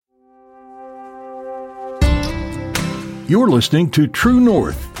You're listening to True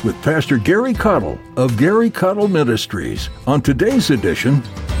North with Pastor Gary Cottle of Gary Cottle Ministries. On today's edition,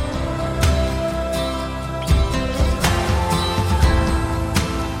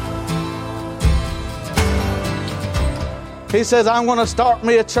 he says, I'm going to start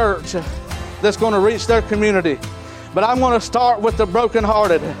me a church that's going to reach their community. But I'm going to start with the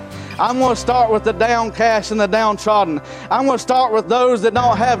brokenhearted. I'm going to start with the downcast and the downtrodden. I'm going to start with those that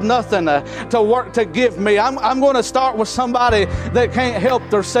don't have nothing to work to give me. I'm going to start with somebody that can't help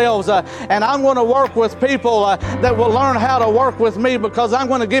themselves. And I'm going to work with people that will learn how to work with me, because I'm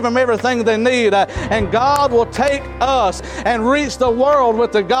going to give them everything they need. And God will take us and reach the world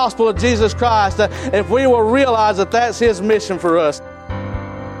with the gospel of Jesus Christ if we will realize that that's His mission for us.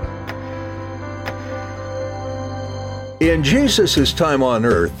 in Jesus' time on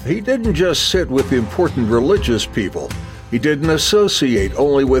earth, He didn't just sit with important religious people. He didn't associate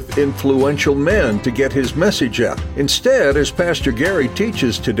only with influential men to get His message out. Instead, as Pastor Gary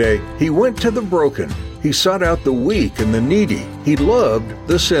teaches today, He went to the broken. He sought out the weak and the needy. He loved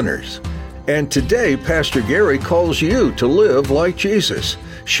the sinners. And today, Pastor Gary calls you to live like Jesus.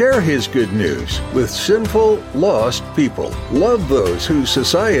 Share His good news with sinful, lost people. Love those whose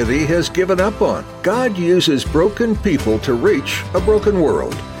society has given up on. God uses broken people to reach a broken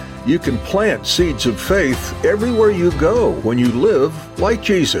world. You can plant seeds of faith everywhere you go when you live like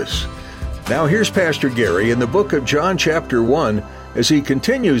Jesus. Now here's Pastor Gary in the book of John chapter 1 as he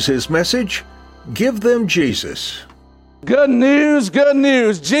continues his message, Give Them Jesus. Good news, good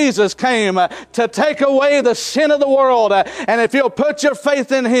news. Jesus came to take away the sin of the world. And if you'll put your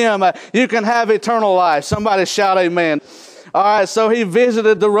faith in Him, you can have eternal life. Somebody shout amen. All right, so He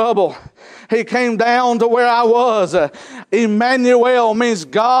visited the rubble. He came down to where I was. Emmanuel means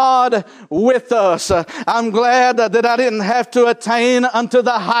God with us. I'm glad that I didn't have to attain unto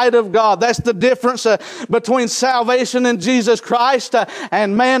the height of God. That's the difference between salvation in Jesus Christ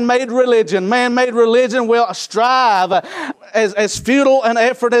and man-made religion. Man-made religion will strive, as futile an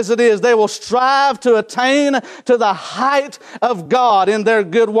effort as it is, they will strive to attain to the height of God in their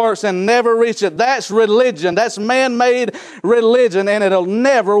good works and never reach it. That's religion. That's man-made religion, and it'll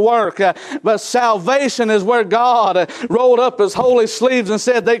never work. But salvation is where God rolled up His holy sleeves and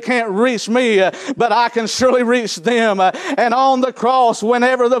said, they can't reach me, but I can surely reach them. And on the cross,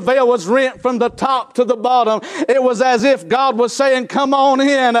 whenever the veil was rent from the top to the bottom, it was as if God was saying, come on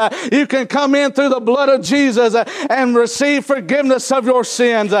in. You can come in through the blood of Jesus and receive forgiveness of your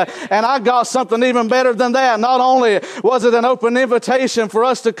sins. And I got something even better than that. Not only was it an open invitation for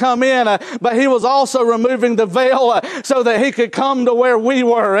us to come in, but He was also removing the veil so that He could come to where we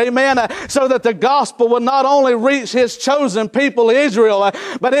were. Amen. So that the gospel would not only reach His chosen people, Israel,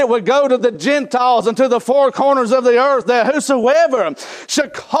 but it would go to the Gentiles and to the four corners of the earth, that whosoever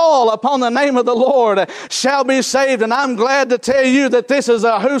should call upon the name of the Lord shall be saved. And I'm glad to tell you that this is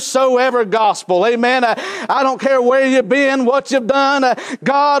a whosoever gospel. Amen. I don't care where you've been, what you've done.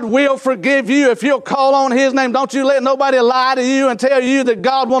 God will forgive you if you'll call on His name. Don't you let nobody lie to you and tell you that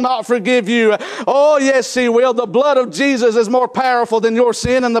God will not forgive you. Oh, yes, He will. The blood of Jesus is more powerful than your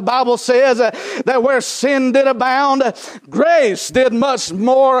sin, and the Bible says that where sin did abound, grace did much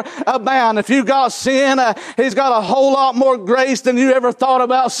more abound. If you got sin, He's got a whole lot more grace than you ever thought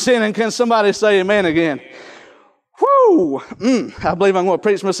about sinning. Can somebody say amen again? Whoo! I believe I'm going to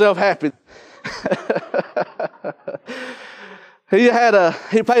preach myself happy. He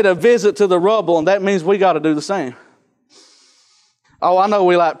paid a visit to the rubble, and that means we got to do the same. Oh, I know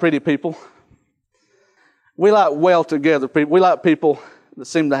we like pretty people. We like well-together people. We like people that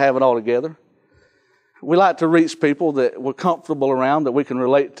seem to have it all together. We like to reach people that we're comfortable around, that we can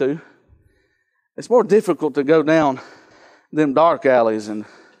relate to. It's more difficult to go down them dark alleys and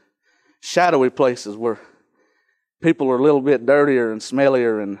shadowy places where people are a little bit dirtier and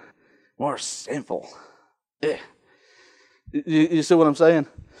smellier and more sinful. Yeah. You see what I'm saying?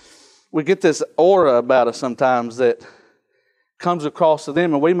 We get this aura about us sometimes that comes across to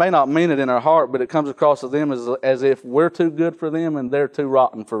them, and we may not mean it in our heart, but it comes across to them as if we're too good for them and they're too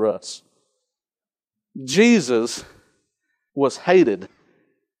rotten for us. Jesus was hated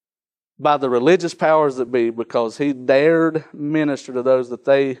by the religious powers that be because He dared minister to those that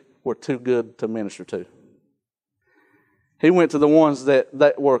they were too good to minister to. He went to the ones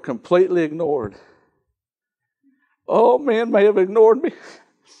that were completely ignored. Oh, men may have ignored me,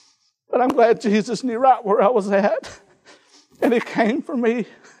 but I'm glad Jesus knew right where I was at. And He came for me.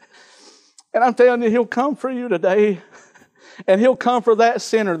 And I'm telling you, He'll come for you today. And He'll come for that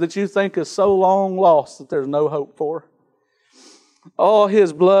sinner that you think is so long lost that there's no hope for. Oh,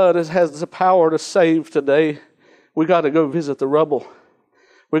 His blood has the power to save today. We got to go visit the rubble.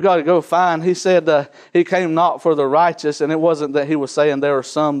 We got to go find. He said he came not for the righteous, and it wasn't that he was saying there were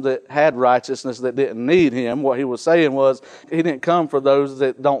some that had righteousness that didn't need him. What he was saying was he didn't come for those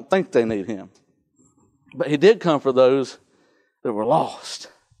that don't think they need him. But he did come for those that were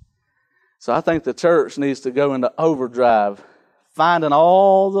lost. So I think the church needs to go into overdrive, finding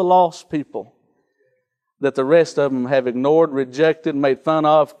all the lost people that the rest of them have ignored, rejected, made fun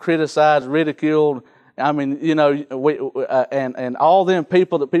of, criticized, ridiculed. I mean, you know, and all them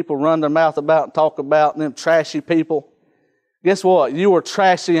people that people run their mouth about and talk about, and them trashy people. Guess what? You were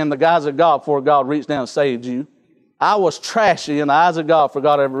trashy in the eyes of God before God reached down and saved you. I was trashy in the eyes of God before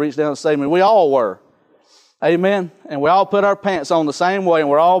God ever reached down and saved me. We all were. Amen. And we all put our pants on the same way, and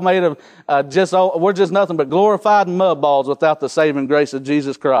we're all made of we're just nothing but glorified mud balls without the saving grace of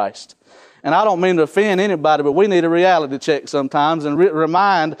Jesus Christ. And I don't mean to offend anybody, but we need a reality check sometimes and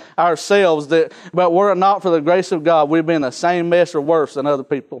remind ourselves that, but were it not for the grace of God, we'd be in the same mess or worse than other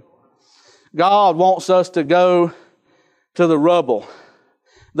people. God wants us to go to the rubble,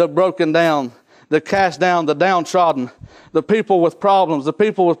 the broken down, the cast down, the downtrodden, the people with problems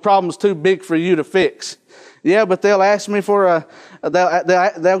too big for you to fix. Yeah, but they'll ask me for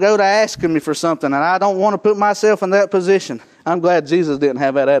they'll go to asking me for something, and I don't want to put myself in that position. I'm glad Jesus didn't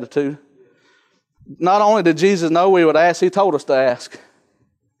have that attitude. Not only did Jesus know we would ask, he told us to ask.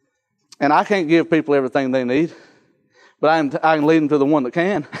 And I can't give people everything they need, but I can lead them to the one that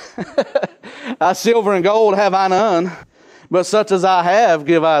can. Silver and gold have I none, but such as I have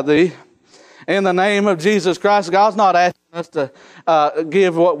give I thee. In the name of Jesus Christ, God's not asking us to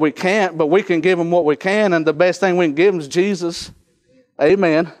give what we can't, but we can give them what we can, and the best thing we can give them is Jesus.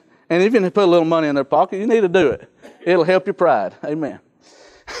 Amen. And even if you put a little money in their pocket, you need to do it. It'll help your pride. Amen.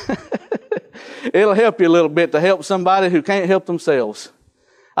 It'll help you a little bit to help somebody who can't help themselves.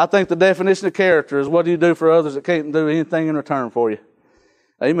 I think the definition of character is what do you do for others that can't do anything in return for you.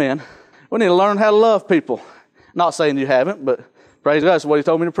 Amen. We need to learn how to love people. Not saying you haven't, but praise God, that's what he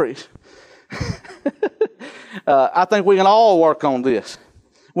told me to preach. I think we can all work on this.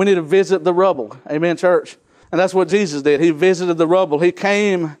 We need to visit the rubble. Amen, church. And that's what Jesus did. He visited the rubble. He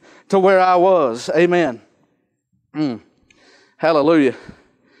came to where I was. Amen. Hallelujah.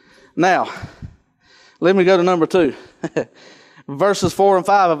 Now, let me go to number 2. Verses 4 and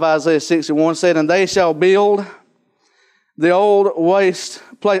 5 of Isaiah 61 said, and they shall build the old waste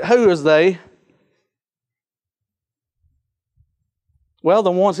place. Who is they? Well,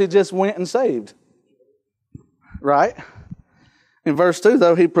 the ones he just went and saved. Right? In verse 2,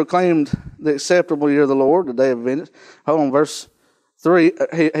 though, he proclaimed the acceptable year of the Lord, the day of vengeance. Hold on, verse 3.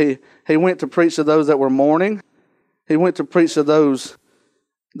 He went to preach to those that were mourning. He went to preach to those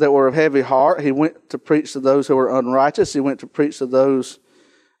that were of heavy heart. He went to preach to those who were unrighteous. He went to preach to those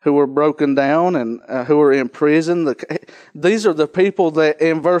who were broken down and who were in prison. These are the people that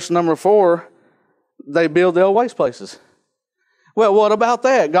in verse number 4, they build the old waste places. Well, what about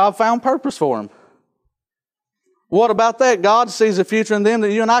that? God found purpose for them. What about that? God sees a future in them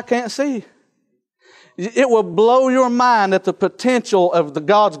that you and I can't see. It will blow your mind at the potential of the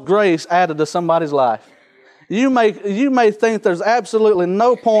God's grace added to somebody's life. You may think there's absolutely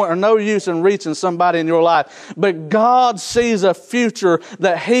no point or no use in reaching somebody in your life, but God sees a future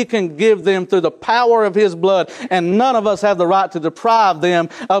that He can give them through the power of His blood, and none of us have the right to deprive them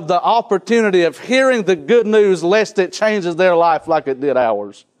of the opportunity of hearing the good news lest it changes their life like it did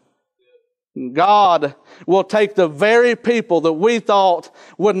ours. God will take the very people that we thought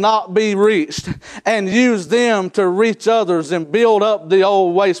would not be reached and use them to reach others and build up the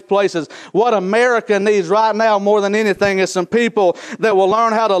old waste places. What America needs right now more than anything is some people that will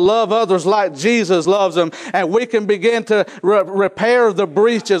learn how to love others like Jesus loves them, and we can begin to repair the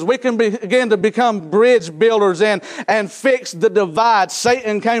breaches. We can begin to become bridge builders and fix the divide.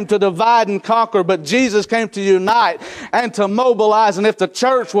 Satan came to divide and conquer, but Jesus came to unite and to mobilize. And if the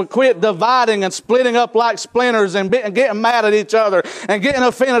church would quit dividing and splitting up like splinters and getting mad at each other and getting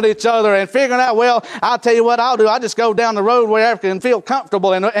offended at each other and figuring out, well, I'll tell you what I'll do. I just go down the road where I can feel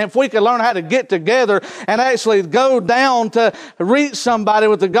comfortable. And if we could learn how to get together and actually go down to reach somebody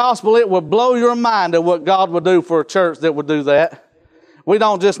with the gospel, it would blow your mind at what God would do for a church that would do that. We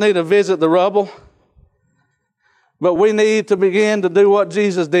don't just need to visit the rubble, but we need to begin to do what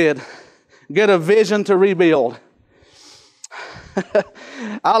Jesus did. Get a vision to rebuild.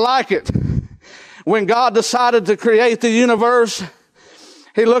 I like it. When God decided to create the universe,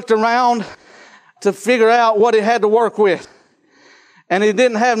 He looked around to figure out what He had to work with. And He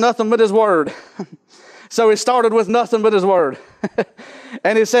didn't have nothing but His Word. So He started with nothing but His Word.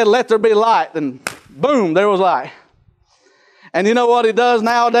 And He said, let there be light. And boom, there was light. And you know what He does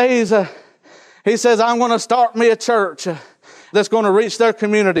nowadays? He says, I'm going to start me a church. that's going to reach their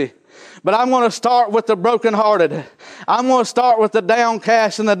community. But I'm going to start with the brokenhearted. I'm going to start with the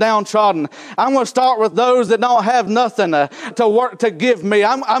downcast and the downtrodden. I'm going to start with those that don't have nothing to work to give me.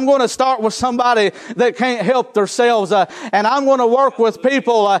 I'm going to start with somebody that can't help themselves. And I'm going to work with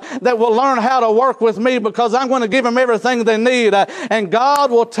people that will learn how to work with me, because I'm going to give them everything they need. And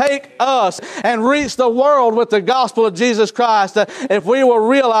God will take us and reach the world with the gospel of Jesus Christ if we will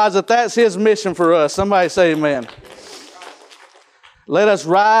realize that that's His mission for us. Somebody say amen. Let us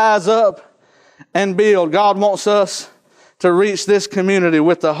rise up and build. God wants us to reach this community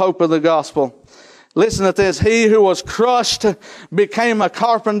with the hope of the gospel. Listen to this. He who was crushed became a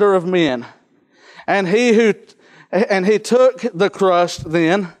carpenter of men. And he took the crushed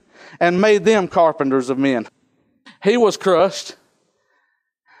then and made them carpenters of men. He was crushed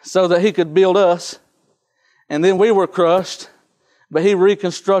so that He could build us. And then we were crushed, but He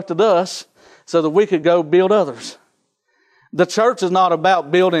reconstructed us so that we could go build others. The church is not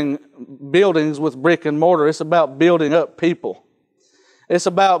about building buildings with brick and mortar. It's about building up people. It's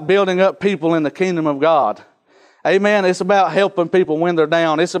about building up people in the kingdom of God. Amen. It's about helping people when they're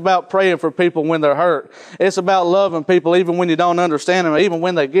down. It's about praying for people when they're hurt. It's about loving people even when you don't understand them, even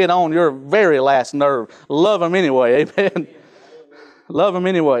when they get on your very last nerve. Love them anyway. Amen. Love them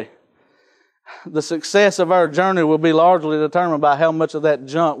anyway. The success of our journey will be largely determined by how much of that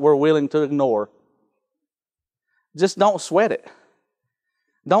junk we're willing to ignore. Just don't sweat it.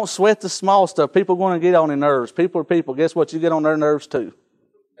 Don't sweat the small stuff. People are going to get on their nerves. People are people. Guess what? You get on their nerves too.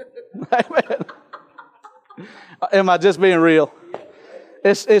 Amen. Am I just being real?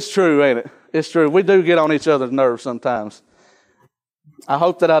 It's true, ain't it? It's true. We do get on each other's nerves sometimes. I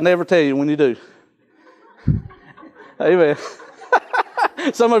hope that I never tell you when you do. Amen.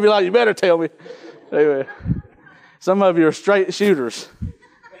 Some of you are like, you better tell me. Amen. Some of you are straight shooters.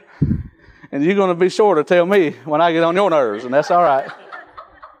 And you're going to be sure to tell me when I get on your nerves, and that's all right.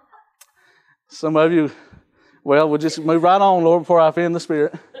 Some of you, well, we'll just move right on, Lord, before I offend the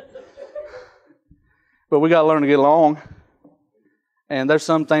Spirit. But we got to learn to get along. And there's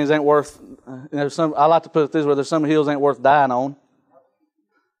some things ain't worth, I like to put it this way, there's some hills ain't worth dying on.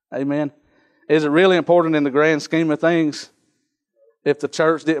 Amen. Is it really important in the grand scheme of things if the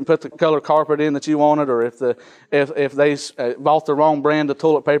church didn't put the color carpet in that you wanted, or if they bought the wrong brand of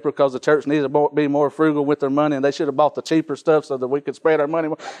toilet paper because the church needed to be more frugal with their money and they should have bought the cheaper stuff so that we could spread our money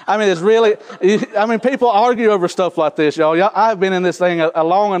more? I mean, people argue over stuff like this, y'all. I've been in this thing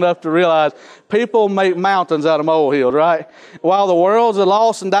long enough to realize people make mountains out of molehills, right? While the world's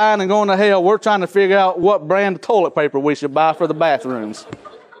lost and dying and going to hell, we're trying to figure out what brand of toilet paper we should buy for the bathrooms.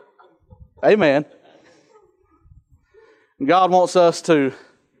 Amen. God wants us to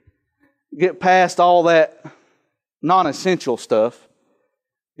get past all that non-essential stuff,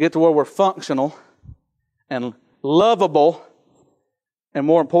 get to where we're functional and lovable, and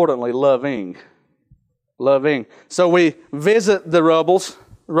more importantly, loving. Loving. So we visit the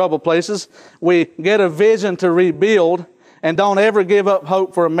rubble places. We get a vision to rebuild, and don't ever give up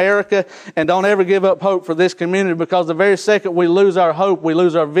hope for America, and don't ever give up hope for this community, because the very second we lose our hope, we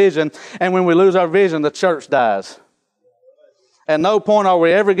lose our vision, and when we lose our vision, the church dies. At no point are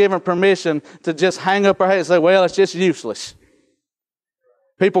we ever given permission to just hang up our head and say, well, it's just useless.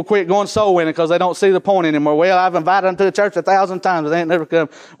 People quit going soul winning because they don't see the point anymore. Well, I've invited them to the church 1,000 times, but they ain't never come.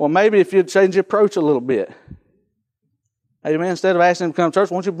 Well, maybe if you'd change your approach a little bit. Amen. Instead of asking them to come to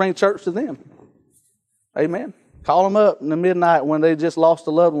church, why don't you bring church to them? Amen. Call them up in the midnight when they just lost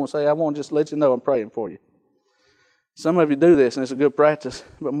a loved one and say, I want to just let you know I'm praying for you. Some of you do this, and it's a good practice,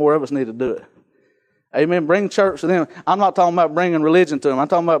 but more of us need to do it. Amen. Bring church to them. I'm not talking about bringing religion to them. I'm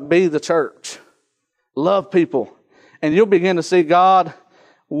talking about be the church. Love people. And you'll begin to see God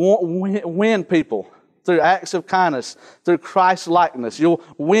win people through acts of kindness, through Christ's likeness. You'll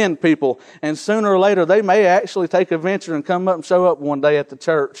win people. And sooner or later, they may actually take a venture and come up and show up one day at the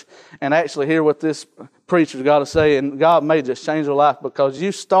church and actually hear what this preacher's got to say. And God may just change their life because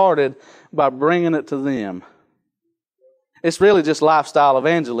you started by bringing it to them. It's really just lifestyle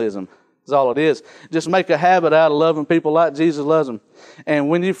evangelism. That's all it is. Just make a habit out of loving people like Jesus loves them. And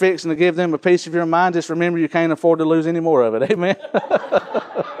when you're fixing to give them a piece of your mind, just remember you can't afford to lose any more of it. Amen?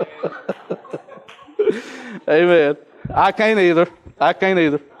 Amen. I can't either.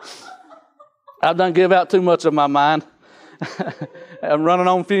 I've done give out too much of my mind. I'm running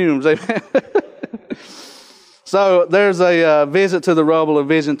on fumes. Amen. So there's a visit to the rubble, a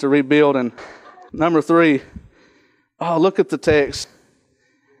vision to rebuild. And number 3, look at the text.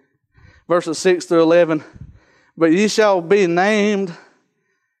 Verses 6 through 11. But ye shall be named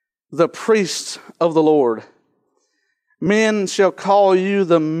the priests of the Lord. Men shall call you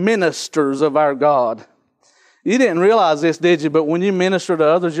the ministers of our God. You didn't realize this, did you? But when you minister to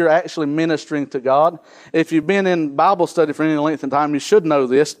others, you're actually ministering to God. If you've been in Bible study for any length of time, you should know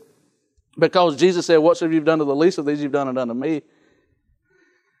this. Because Jesus said, whatsoever you've done to the least of these, you've done it unto me.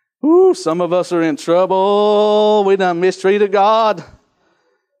 Ooh, some of us are in trouble. We done mistreated God.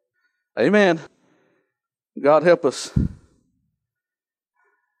 Amen. God help us.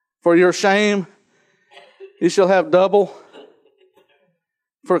 For your shame, you shall have double.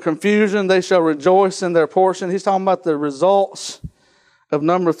 For confusion, they shall rejoice in their portion. He's talking about the results of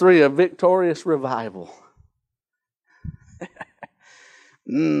number 3, a victorious revival.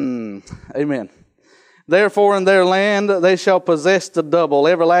 Amen. Therefore in their land they shall possess the double.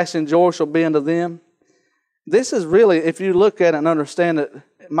 Everlasting joy shall be unto them. This is really, if you look at it and understand it,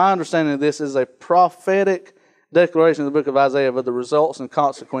 my understanding of this is a prophetic declaration in the book of Isaiah of the results and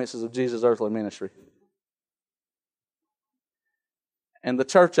consequences of Jesus' earthly ministry. And the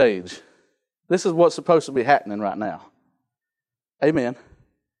church age. This is what's supposed to be happening right now. Amen.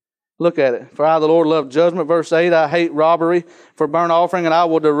 Look at it. For I, the Lord, love judgment. Verse 8, I hate robbery for burnt offering, and I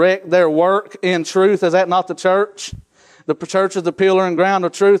will direct their work in truth. Is that not the church? The church is the pillar and ground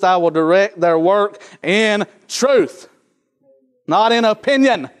of truth. I will direct their work in truth. Not in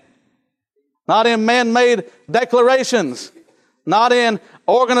opinion. Not in man-made declarations. Not in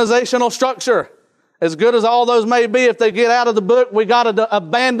organizational structure. As good as all those may be, if they get out of the book, we got to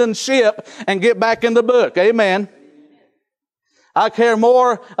abandon ship and get back in the book. Amen. I care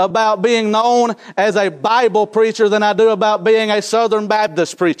more about being known as a Bible preacher than I do about being a Southern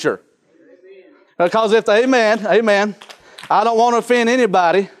Baptist preacher. Because amen, I don't want to offend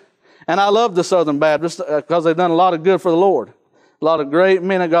anybody. And I love the Southern Baptists because they've done a lot of good for the Lord. A lot of great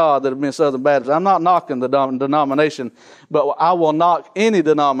men of God that have been Southern Baptists. I'm not knocking the denomination, but I will knock any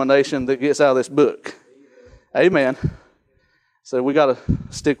denomination that gets out of this book. Amen. So we got to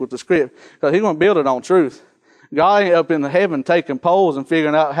stick with the script because He's going to build it on truth. God ain't up in the heaven taking polls and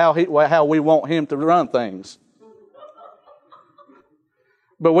figuring out how we want Him to run things.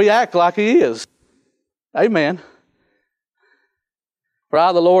 But we act like He is. Amen. For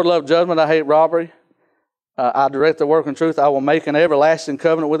I, the Lord, love judgment. I hate robbery. I direct the work in truth. I will make an everlasting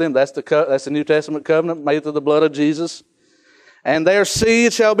covenant with him. That's the New Testament covenant made through the blood of Jesus. And their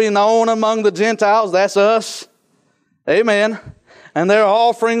seed shall be known among the Gentiles. That's us. Amen. And their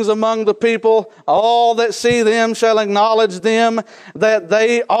offerings among the people. All that see them shall acknowledge them that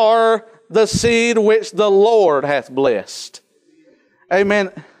they are the seed which the Lord hath blessed. Amen.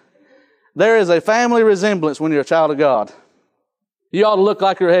 There is a family resemblance when you're a child of God. You ought to look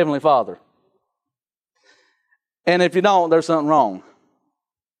like your Heavenly Father. And if you don't, there's something wrong.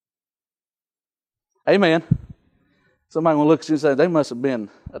 Amen. Somebody will look at you and say, they must have been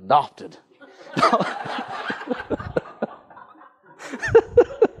adopted.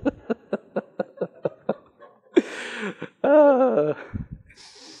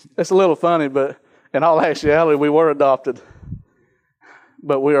 It's a little funny, but in all actuality, we were adopted.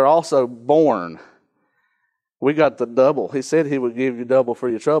 But we are also born. We got the double. He said He would give you double for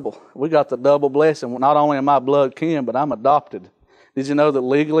your trouble. We got the double blessing. Not only am I blood kin, but I'm adopted. Did you know that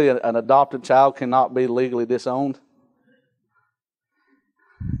legally an adopted child cannot be legally disowned?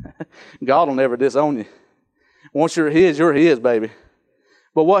 God will never disown you. Once you're His, baby.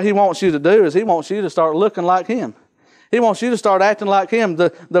 But what He wants you to do is He wants you to start looking like Him. He wants you to start acting like Him.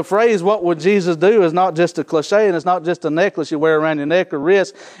 The phrase, what would Jesus do, is not just a cliche, and it's not just a necklace you wear around your neck or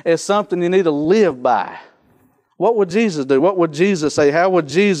wrist. It's something you need to live by. What would Jesus do? What would Jesus say? How would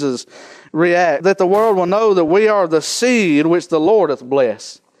Jesus react? That the world will know that we are the seed which the Lord hath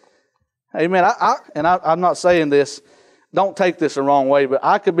blessed. Amen. I'm not saying this, don't take this the wrong way, but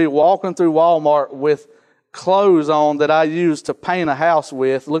I could be walking through Walmart with clothes on that I use to paint a house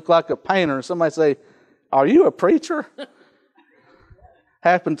with, look like a painter, and somebody say, are you a preacher?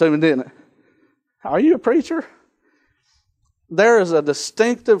 Happened to me, didn't it? Are you a preacher? There is a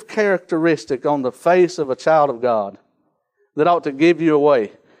distinctive characteristic on the face of a child of God that ought to give you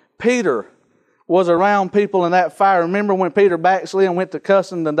away. Peter was around people in that fire. Remember when Peter backslid and went to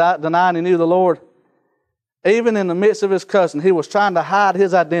cussing and denying he knew the Lord? Even in the midst of his cussing, he was trying to hide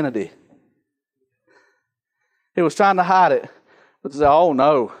his identity. He was trying to hide it. But say, oh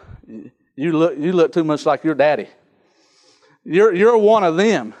no, you look too much like your daddy. You're one of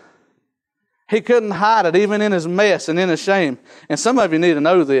them. He couldn't hide it even in his mess and in his shame. And some of you need to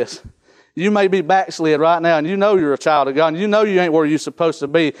know this. You may be backslid right now and you know you're a child of God and you know you ain't where you're supposed to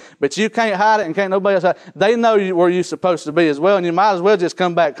be, but you can't hide it and can't nobody else hide it. They know where you're supposed to be as well, and you might as well just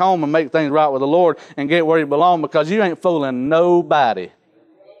come back home and make things right with the Lord and get where you belong, because you ain't fooling nobody.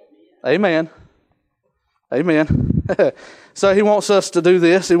 Amen. Amen. So He wants us to do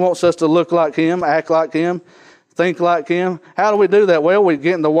this. He wants us to look like Him, act like Him. think like Him. How do we do that? Well, we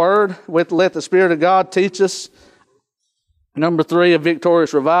get in the Word. We let the Spirit of God teach us. Number 3, a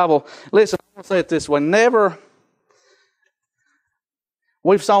victorious revival. Listen, I'm going to say it this way.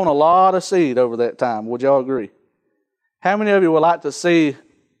 We've sown a lot of seed over that time. Would y'all agree? How many of you would like to see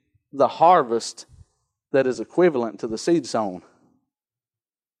the harvest that is equivalent to the seed sown?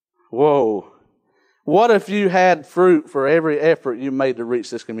 Whoa. What if you had fruit for every effort you made to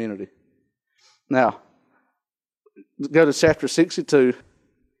reach this community? Now, go to chapter 62.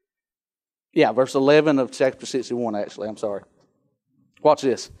 Yeah, verse 11 of chapter 61, actually. I'm sorry. Watch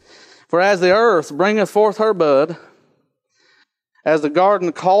this. For as the earth bringeth forth her bud, as the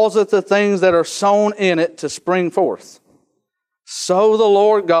garden causeth the things that are sown in it to spring forth, so the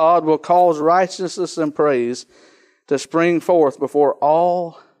Lord God will cause righteousness and praise to spring forth before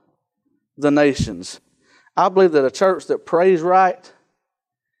all the nations. I believe that a church that prays right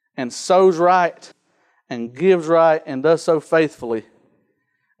and sows right and gives right and does so faithfully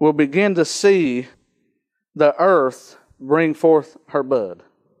will begin to see the earth bring forth her bud.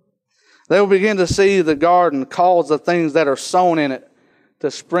 They will begin to see the garden cause the things that are sown in it to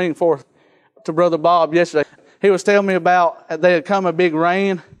spring forth. To Brother Bob yesterday, he was telling me about there had come a big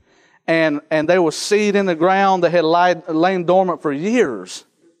rain and there was seed in the ground that had lain dormant for years,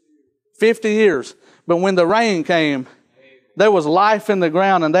 50 years. But when the rain came, there was life in the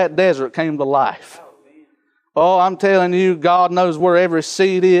ground and that desert came to life. Oh, I'm telling you, God knows where every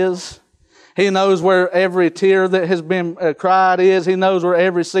seed is. He knows where every tear that has been cried is. He knows where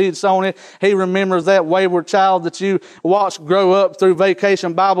every seed sown is. He remembers that wayward child that you watched grow up through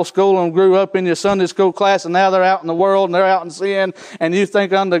vacation Bible school and grew up in your Sunday school class, and now they're out in the world and they're out in sin, and you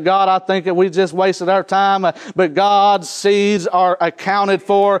think unto God, I think that we just wasted our time. But God's seeds are accounted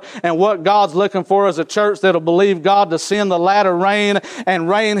for, and what God's looking for is a church that'll believe God to send the latter rain and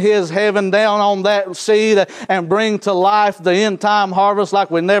rain His heaven down on that seed and bring to life the end time harvest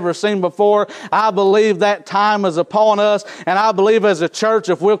like we've never seen before. I believe that time is upon us, and I believe as a church,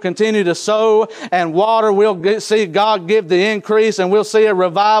 if we'll continue to sow and water, we'll see God give the increase, and we'll see a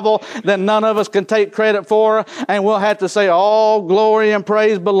revival that none of us can take credit for, and we'll have to say all glory and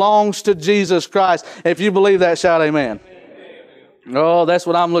praise belongs to Jesus Christ. If you believe that, shout amen. Oh, that's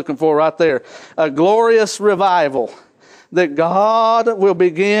what I'm looking for right there. A glorious revival that God will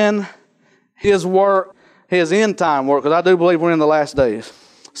begin His work, His end time work, because I do believe we're in the last days.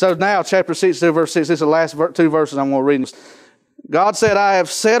 So now, chapter 62, verse 6, this is the last 2 verses I'm going to read. God said, I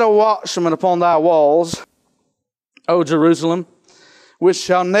have set a watchman upon thy walls, O Jerusalem, which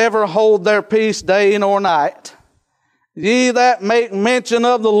shall never hold their peace day nor night. Ye that make mention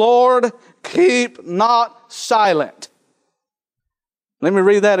of the Lord, keep not silent. Let me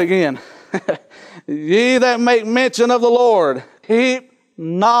read that again. Ye that make mention of the Lord, keep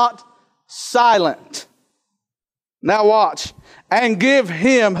not silent. Now watch. And give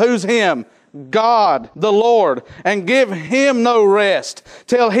Him, who's Him? God, the Lord, and give Him no rest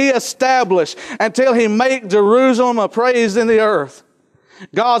till He establish and till He make Jerusalem a praise in the earth.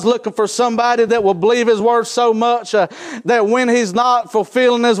 God's looking for somebody that will believe His word so much that when He's not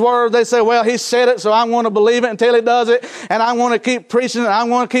fulfilling His word, they say, well, He said it, so I'm going to believe it until He does it, and I'm going to keep preaching it, I'm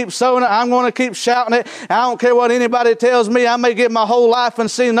going to keep sowing it, I'm going to keep shouting it. I don't care what anybody tells me. I may give my whole life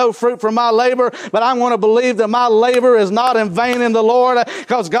and see no fruit from my labor, but I'm going to believe that my labor is not in vain in the Lord,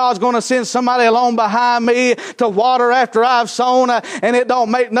 because God's going to send somebody along behind me to water after I've sown, and it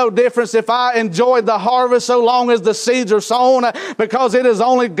don't make no difference if I enjoyed the harvest so long as the seeds are sown, because it is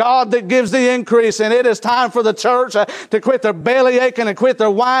only God that gives the increase. And it is time for the church to quit their belly aching and quit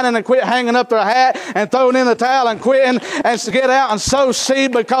their whining and quit hanging up their hat and throwing in the towel and quitting and to get out and sow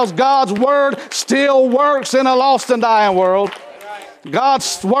seed, because God's word still works in a lost and dying world.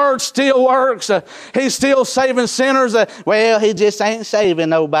 God's word still works. He's still saving sinners. Well, He just ain't saving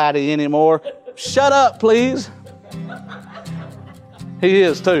nobody anymore. Shut up, please. He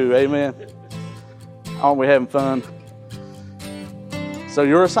is too. Amen. Aren't we having fun? So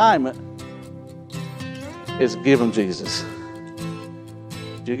your assignment is give Him Jesus.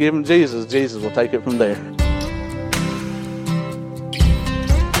 If you give Him Jesus, Jesus will take it from there.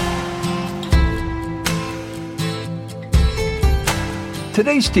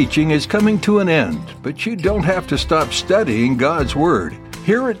 Today's teaching is coming to an end, but you don't have to stop studying God's Word.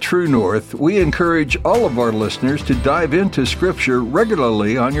 Here at True North, we encourage all of our listeners to dive into Scripture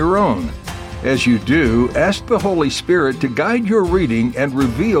regularly on your own. As you do, ask the Holy Spirit to guide your reading and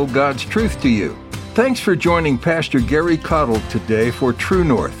reveal God's truth to you. Thanks for joining Pastor Gary Cottle today for True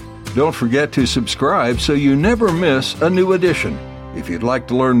North. Don't forget to subscribe so you never miss a new edition. If you'd like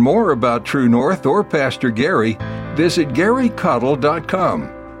to learn more about True North or Pastor Gary, visit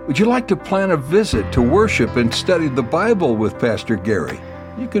GaryCottle.com. Would you like to plan a visit to worship and study the Bible with Pastor Gary?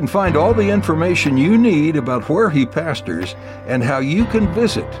 You can find all the information you need about where he pastors and how you can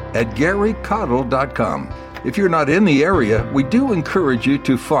visit at GaryCaudill.com. If you're not in the area, we do encourage you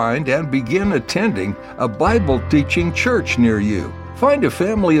to find and begin attending a Bible-teaching church near you. Find a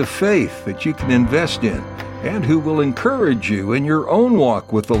family of faith that you can invest in and who will encourage you in your own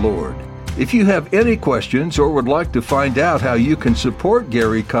walk with the Lord. If you have any questions or would like to find out how you can support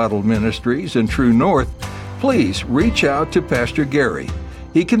Gary Caudill Ministries and True North, please reach out to Pastor Gary.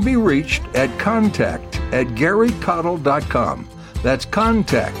 He can be reached at contact@GaryCaudill.com. That's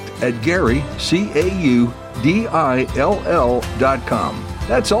contact@GaryCaudill.com.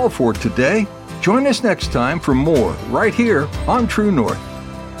 That's all for today. Join us next time for more right here on True North.